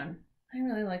working on. I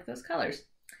really like those colors.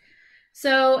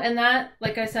 So, and that,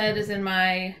 like I said, is in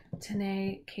my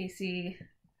Tannei Casey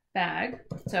bag.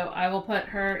 So I will put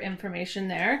her information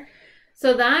there.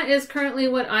 So that is currently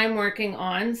what I'm working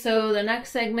on. So the next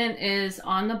segment is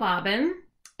on the bobbin.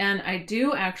 And I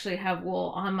do actually have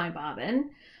wool on my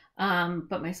bobbin.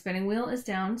 But my spinning wheel is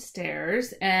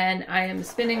downstairs. And I am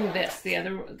spinning this.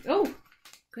 Oh,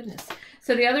 goodness.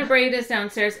 So the other braid is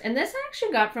downstairs. And this I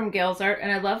actually got from Gale's Art.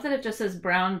 And I love that it just says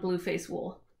brown blue face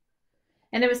wool.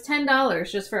 And it was $10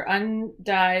 just for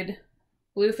undyed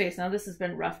blue face. Now this has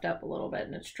been roughed up a little bit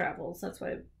and it's traveled, so that's why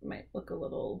it might look a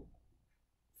little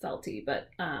felty. But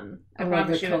I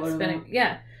promise you it's spinning.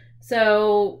 Yeah.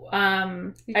 So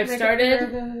I've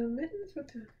started. The mittens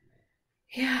with the...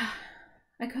 Yeah,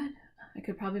 I could. I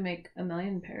could probably make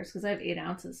 1,000,000 pairs because I have 8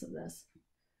 ounces of this.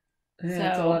 Yeah, so,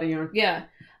 that's a lot of yarn. Yeah.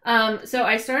 So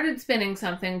I started spinning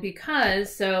something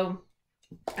because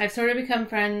I've sort of become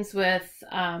friends with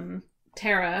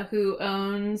Tara, who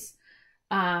owns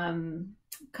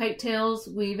Kite Tails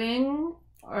Weaving,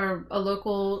 or a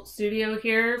local studio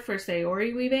here for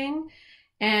Sayori weaving.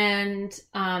 And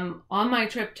on my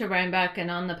trip to Rhinebeck and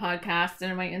on the podcast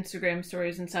and in my Instagram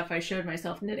stories and stuff, I showed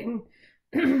myself knitting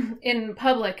in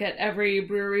public at every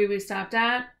brewery we stopped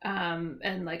at,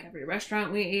 and like every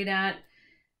restaurant we ate at.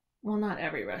 Well, not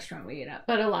every restaurant we ate at,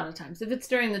 but a lot of times. If it's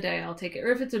during the day, I'll take it.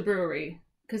 Or if it's a brewery,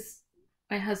 because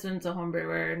my husband's a home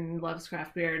brewer and loves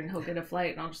craft beer, and he'll get a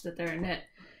flight and I'll just sit there and knit.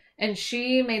 And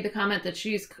she made the comment that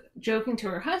she's joking to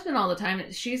her husband all the time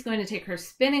that she's going to take her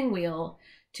spinning wheel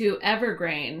to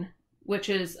Evergreen, which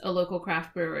is a local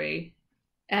craft brewery.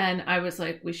 And I was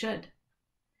like, we should.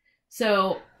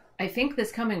 So I think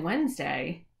this coming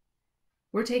Wednesday,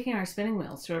 we're taking our spinning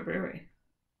wheels to a brewery.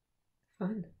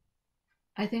 Fun.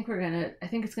 I think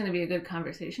it's going to be a good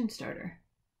conversation starter.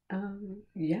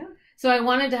 Yeah. So I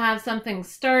wanted to have something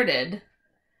started,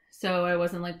 so I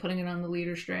wasn't like putting it on the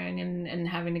leader string and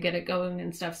having to get it going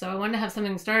and stuff. So I wanted to have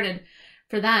something started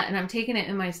for that, and I'm taking it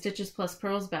in my Stitches Plus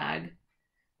Pearls bag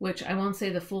which I won't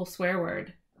say the full swear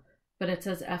word, but it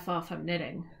says F off, I'm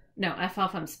knitting. No, F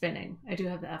off, I'm spinning. I do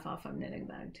have the F off, I'm knitting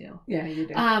bag too. Yeah, you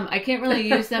do. I can't really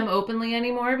use them openly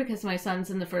anymore because my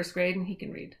son's in the 1st grade and he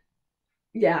can read.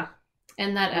 Yeah.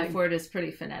 And that F word is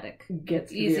pretty phonetic.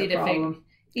 Gets easy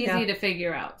to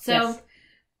figure out. So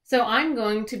I'm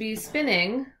going to be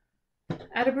spinning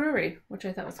at a brewery, which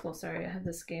I thought was cool. Sorry, I have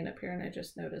this skein up here and I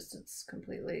just noticed it's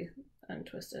completely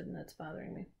untwisted and it's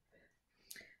bothering me.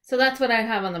 So that's what I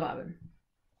have on the bobbin.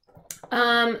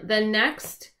 The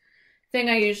next thing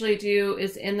I usually do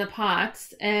is in the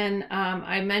pots, and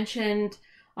I mentioned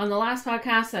on the last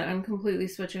podcast that I'm completely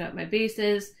switching up my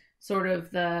bases, sort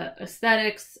of the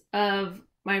aesthetics of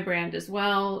my brand as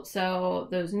well. So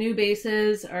those new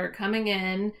bases are coming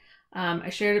in. I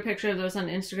shared a picture of those on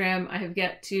Instagram. I have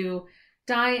yet to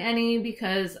dye any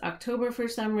because October for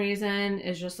some reason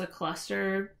is just a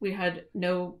cluster. We had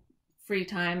no free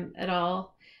time at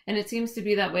all, and it seems to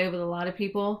be that way with a lot of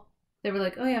people. They were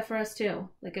like, oh yeah, for us too.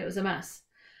 Like it was a mess.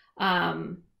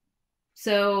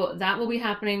 So that will be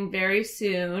happening very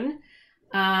soon.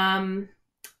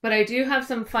 But I do have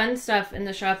some fun stuff in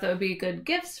the shop that would be good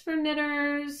gifts for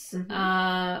knitters.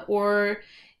 Or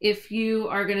if you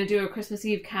are going to do a Christmas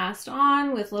Eve cast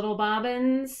on with little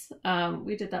bobbins.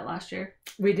 We did that last year.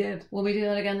 We did. Will we do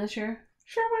that again this year?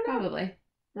 Sure, why not? Probably.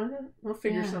 Why not? We'll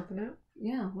figure something out.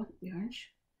 Yeah, what yarn?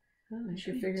 I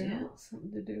should figure out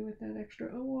something to do with that extra.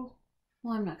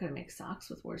 Well, I'm not going to make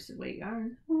socks with worsted weight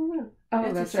yarn. Oh,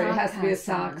 that's right. It has to be a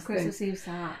socks thing. Christmas Eve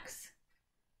socks.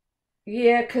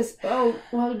 Yeah, because,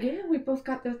 again, we both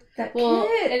got that kit.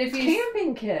 And if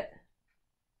camping kit.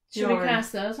 Should we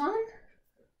cast those on?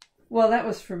 Well, that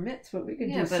was for mitts, but we could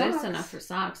do socks. Yeah, but it's enough for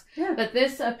socks. Yeah. But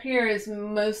this up here is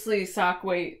mostly sock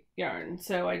weight yarn,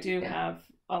 so I do have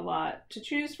a lot to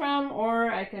choose from, or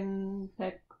I can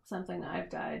pick something I've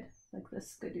dyed, like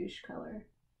this skadoosh color.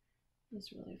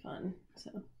 It's really fun. So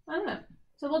I don't know.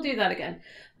 So we'll do that again.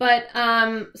 But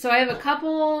so I have a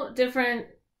couple different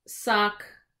sock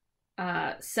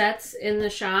sets in the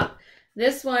shop.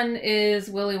 This one is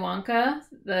Willy Wonka,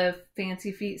 the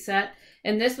fancy feet set.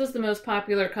 And this was the most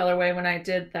popular colorway when I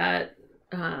did that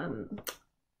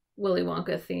Willy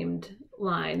Wonka themed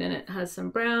line. And it has some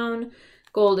brown,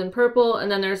 gold, and purple.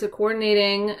 And then there's a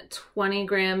coordinating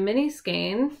 20-gram mini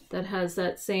skein that has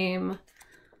that same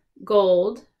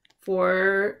gold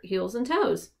for heels and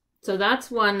toes. So that's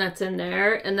one that's in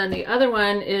there. And then the other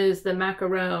one is the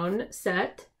macaron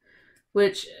set,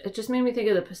 which it just made me think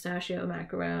of the pistachio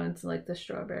macarons, like the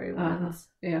strawberry ones.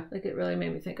 Yeah. Like it really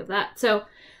made me think of that. So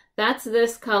that's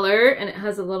this color, and it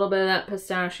has a little bit of that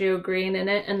pistachio green in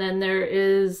it. And then there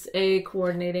is a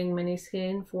coordinating mini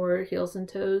skein for heels and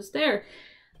toes there.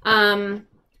 So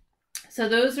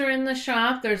those are in the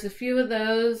shop. There's a few of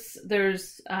those.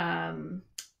 There's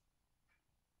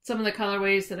some of the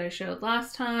colorways that I showed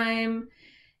last time.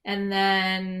 And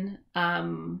then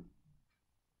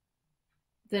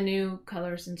the new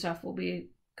colors and stuff will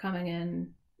be coming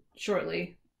in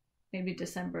shortly, maybe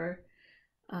December.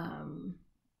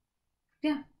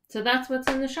 So that's what's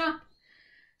in the shop.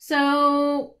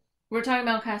 So we're talking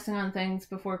about casting on things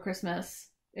before Christmas,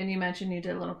 and you mentioned you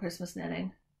did a little Christmas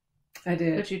knitting. I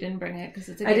did. But you didn't bring it because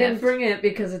it's a gift. I didn't bring it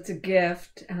because it's a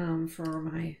gift for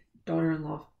my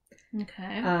daughter-in-law.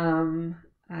 Okay.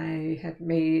 I had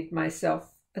made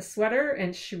myself a sweater,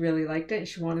 and she really liked it, and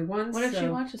she wanted one. What if she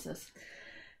watches this?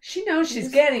 She knows she's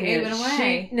getting it.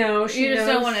 Away. She knows. You just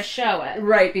don't want to show it.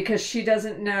 Right, because she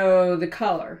doesn't know the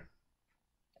color.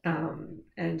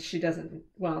 And she doesn't,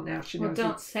 now she knows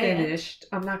it's finished.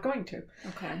 I'm not going to.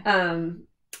 Okay.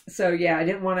 So yeah, I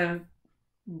didn't want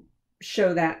to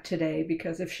show that today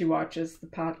because if she watches the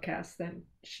podcast, then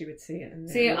she would see it. And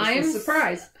I'm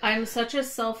surprised. I'm such a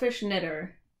selfish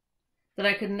knitter that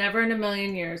I could never in a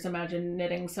million years imagine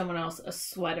knitting someone else a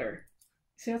sweater.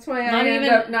 See, that's why I end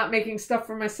up not making stuff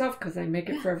for myself because I make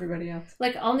it for everybody else.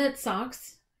 Like I'll knit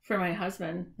socks for my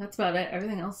husband. That's about it.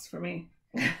 Everything else is for me.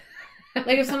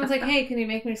 Like if someone's like, hey, can you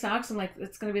make me socks? I'm like,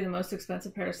 it's going to be the most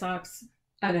expensive pair of socks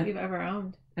you've ever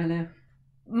owned. I know.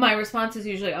 My response is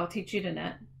usually, I'll teach you to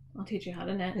knit. I'll teach you how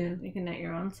to knit. Yeah. You can knit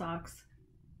your own socks.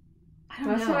 I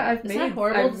don't know. What I've Is made. That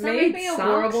horrible? I've Does that make me a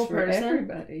horrible person?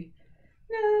 Everybody.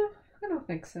 No, I don't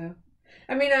think so.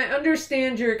 I mean, I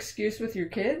understand your excuse with your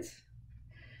kids.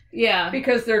 Yeah.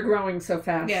 Because they're growing so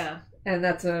fast. Yeah. And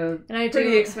that's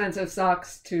pretty expensive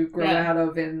socks to grow out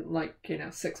of in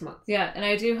 6 months. Yeah, and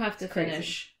I do have to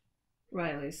finish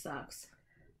Riley's socks.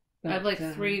 I have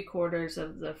 3/4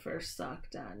 of the first sock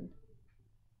done.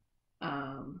 Yeah,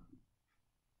 I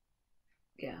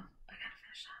gotta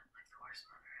finish that. Like the worst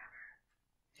mother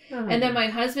ever. Oh. And then my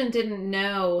husband didn't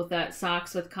know that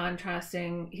socks with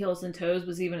contrasting heels and toes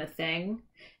was even a thing.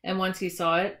 And once he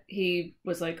saw it, he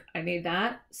was like, I need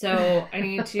that. So I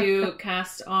need to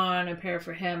cast on a pair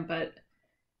for him. But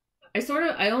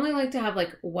I only like to have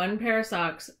like one pair of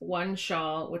socks, one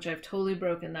shawl, which I've totally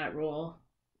broken that rule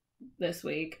this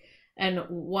week, and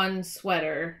one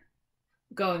sweater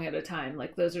going at a time.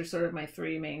 Like those are sort of my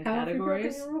three main categories. Have you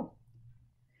broken your rule?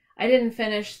 I didn't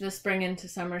finish the spring into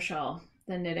summer shawl,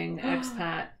 the knitting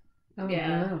expat. Oh, yeah.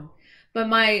 no. But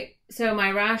my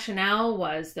rationale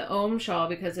was the Ohm shawl,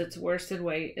 because it's worsted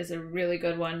weight, is a really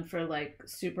good one for like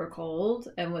super cold.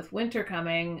 And with winter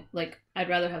coming, like I'd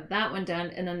rather have that one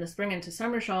done. And then the spring into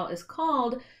summer shawl is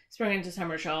called spring into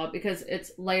summer shawl because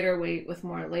it's lighter weight with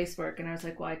more lace work. And I was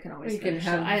like, well, I can always finish it.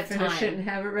 I have finish time. it and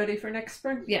have it ready for next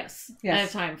spring? Yes. I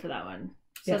have time for that one.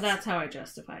 So Yes. that's how I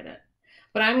justified it.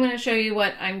 But I'm going to show you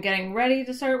what I'm getting ready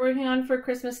to start working on for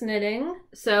Christmas knitting.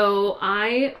 So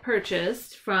I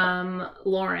purchased from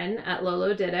Lauren at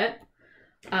Lolo Did It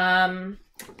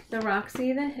the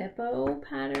Roxie the Hippo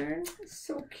pattern. It's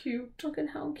so cute. Look at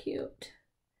how cute.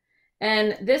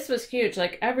 And this was huge.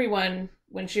 Like everyone,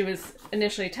 when she was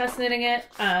initially test knitting it,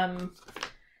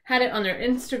 had it on their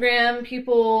Instagram.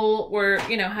 People were,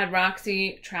 had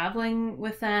Roxie traveling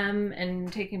with them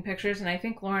and taking pictures. And I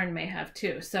think Lauren may have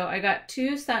too. So I got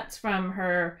 2 sets from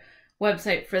her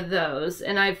website for those.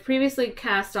 And I've previously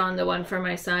cast on the one for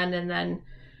my son and then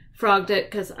frogged it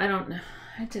because I don't know.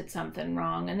 I did something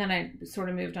wrong. And then I sort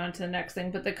of moved on to the next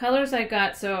thing. But the colors I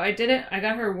got, so I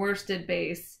got her worsted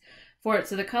base for it.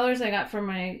 So the colors I got for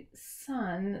my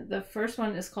son, the first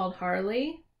one is called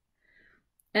Harley.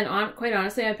 And quite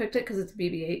honestly, I picked it because it's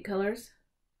BB-8 colors.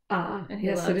 And he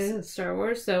yes, loves it is. Star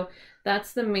Wars. So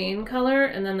that's the main color.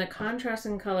 And then the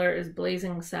contrasting color is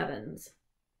Blazing Sevens.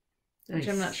 Which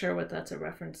I'm not sure what that's a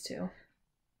reference to.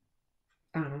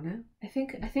 I don't know. I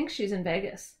think she's in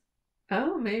Vegas.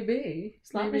 Oh, maybe.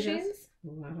 Slot machines?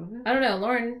 Well, I don't know. I don't know.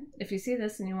 Lauren, if you see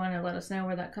this and you want to let us know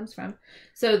where that comes from.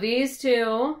 So these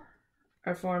 2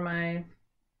 are for my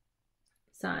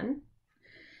son.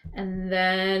 And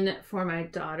then for my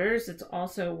daughters, it's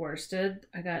also worsted.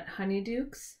 I got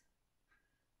Honeydukes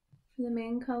for the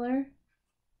main color.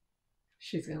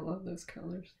 She's going to love those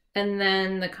colors. And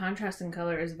then the contrasting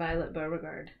color is Violet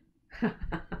Beauregard.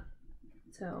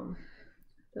 So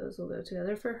those will go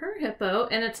together for her Hippo.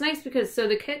 And it's nice because, so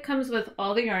the kit comes with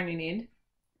all the yarn you need.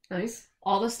 Nice.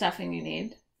 All the stuffing you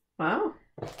need. Wow.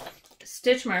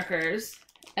 Stitch markers.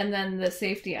 And then the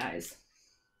safety eyes.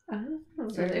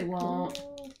 So they won't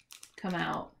come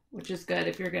out, which is good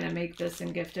if you're going to make this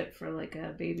and gift it for like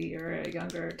a baby or a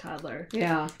younger toddler.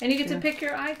 Yeah. And you get to pick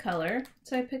your eye color.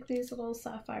 So I picked these little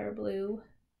sapphire blue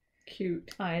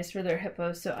cute eyes for their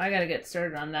hippos. So I got to get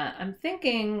started on that. I'm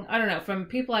thinking, I don't know, from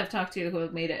people I've talked to who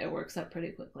have made it, it works up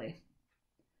pretty quickly.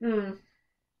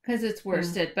 Because it's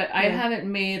worsted. But I haven't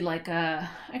made like I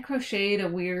crocheted a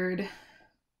weird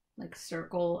like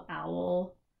circle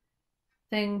owl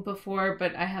thing before,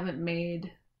 but I haven't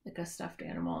made like a stuffed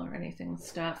animal or anything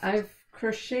stuffed. I've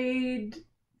crocheted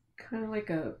kind of like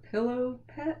a pillow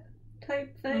pet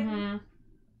type thing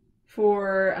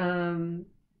for a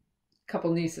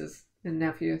couple nieces and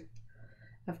nephews.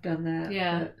 I've done that.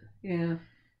 Yeah. Yeah.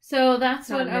 So that's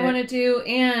what I want to do.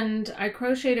 And I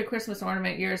crocheted a Christmas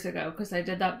ornament years ago because I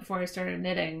did that before I started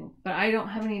knitting. But I don't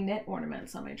have any knit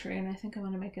ornaments on my tree, and I think I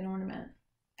want to make an ornament.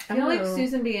 I feel like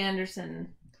Susan B.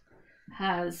 Anderson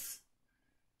has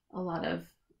a lot of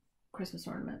Christmas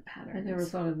ornament patterns. I never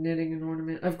thought of knitting an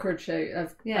ornament. Of crochet.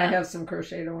 I have some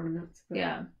crocheted ornaments. But...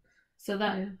 Yeah. So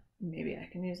that maybe I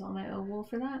can use all my wool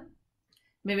for that.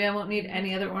 Maybe I won't need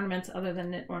any other ornaments other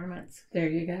than knit ornaments. There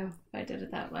you go. If I did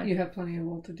it that way. You have plenty of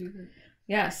wool to do that.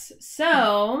 Yes.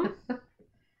 So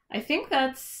I think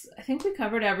we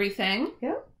covered everything.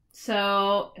 Yep.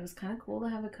 So it was kind of cool to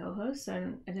have a co-host. I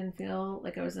didn't feel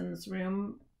like I was in this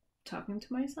room talking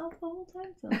to myself the whole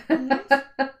time. So that's kind of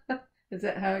nice. Is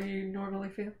that how you normally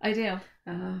feel? I do.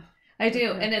 I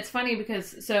do. And it's funny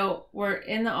because, so we're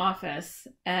in the office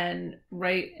and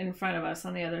right in front of us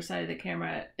on the other side of the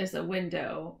camera is a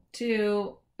window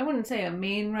to, I wouldn't say a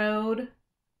main road.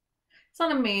 It's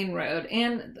not a main road,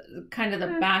 and kind of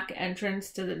the back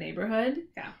entrance to the neighborhood.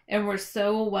 Yeah. And we're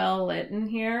so well lit in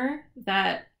here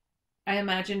that I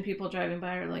imagine people driving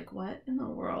by are like, what in the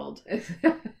world?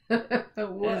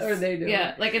 What are they doing?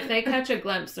 Yeah, like if they catch a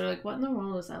glimpse, they're like, what in the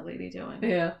world is that lady doing?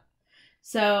 Yeah.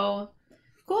 So,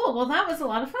 cool. Well, that was a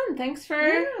lot of fun. Thank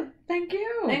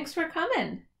you. Thanks for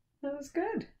coming. That was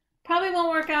good. Probably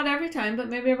won't work out every time, but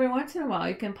maybe every once in a while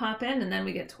you can pop in, and then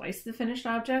we get twice the finished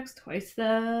objects, twice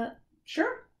the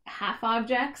half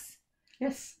objects.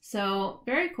 Yes. So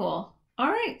very cool. All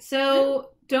right.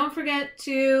 So don't forget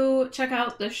to check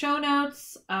out the show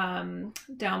notes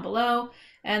down below.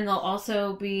 And they'll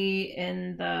also be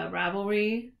in the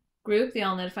Ravelry group, the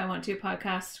I'll Knit If I Want To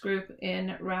podcast group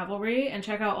in Ravelry. And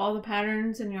check out all the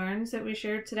patterns and yarns that we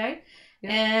shared today.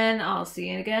 Yep. And I'll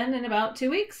see you again in about 2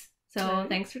 weeks. So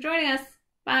thanks for joining us.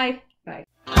 Bye. Bye.